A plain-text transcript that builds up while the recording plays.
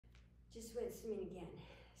Just went swimming again.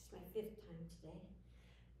 It's my 5th time today.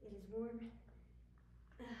 It is warm.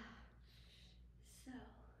 So,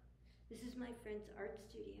 this is my friend's art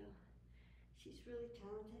studio. She's really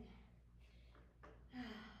talented.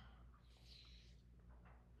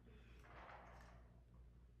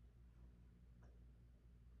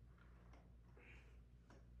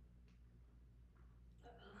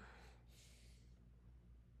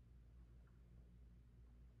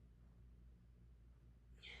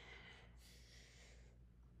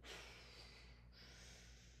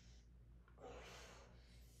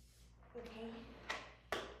 Okay.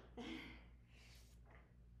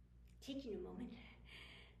 Taking a moment.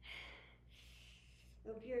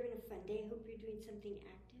 Hope you're having a fun day. Hope you're doing something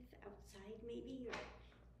active outside maybe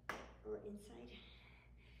or inside.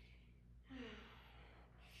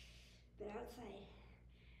 But outside,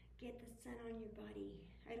 get the sun on your body.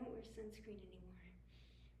 I don't wear sunscreen anymore.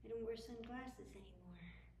 I don't wear sunglasses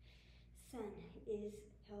anymore. Sun is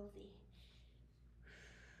healthy.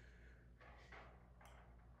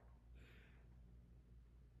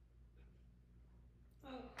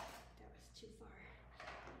 Oh, that was too far.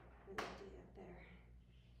 I'm gonna do that better.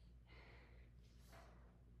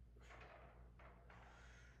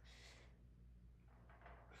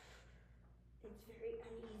 It's very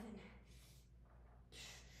uneven.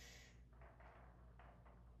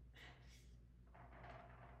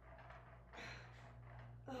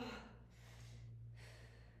 Oh.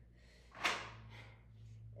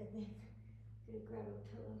 And then I'm gonna grab a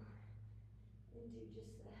pillow and do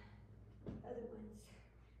just the other ones.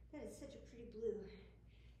 That is such a pretty blue.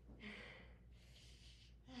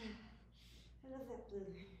 I love that blue. I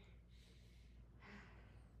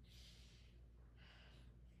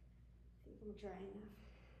think I'm dry enough.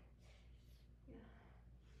 Yeah.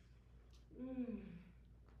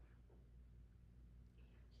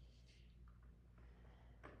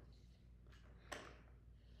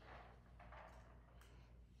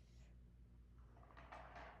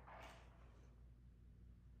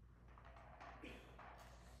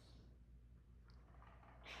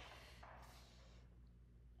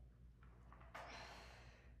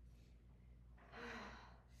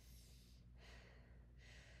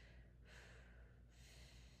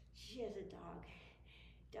 She has a dog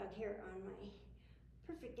hair on my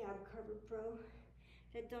perfect Dog Carver Pro.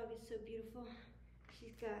 That dog is so beautiful.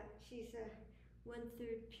 She's a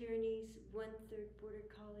 1/3 Pyrenees, 1/3 Border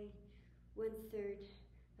Collie, 1/3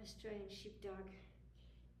 Australian Sheepdog,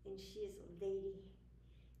 and she is a lady.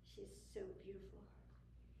 She is so beautiful.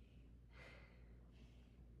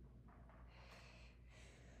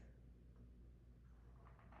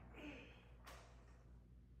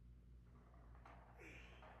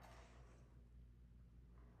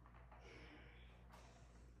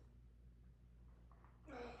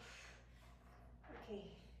 Okay,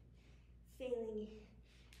 failing.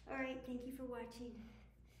 All right, thank you for watching.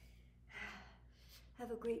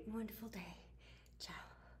 Have a great and wonderful day.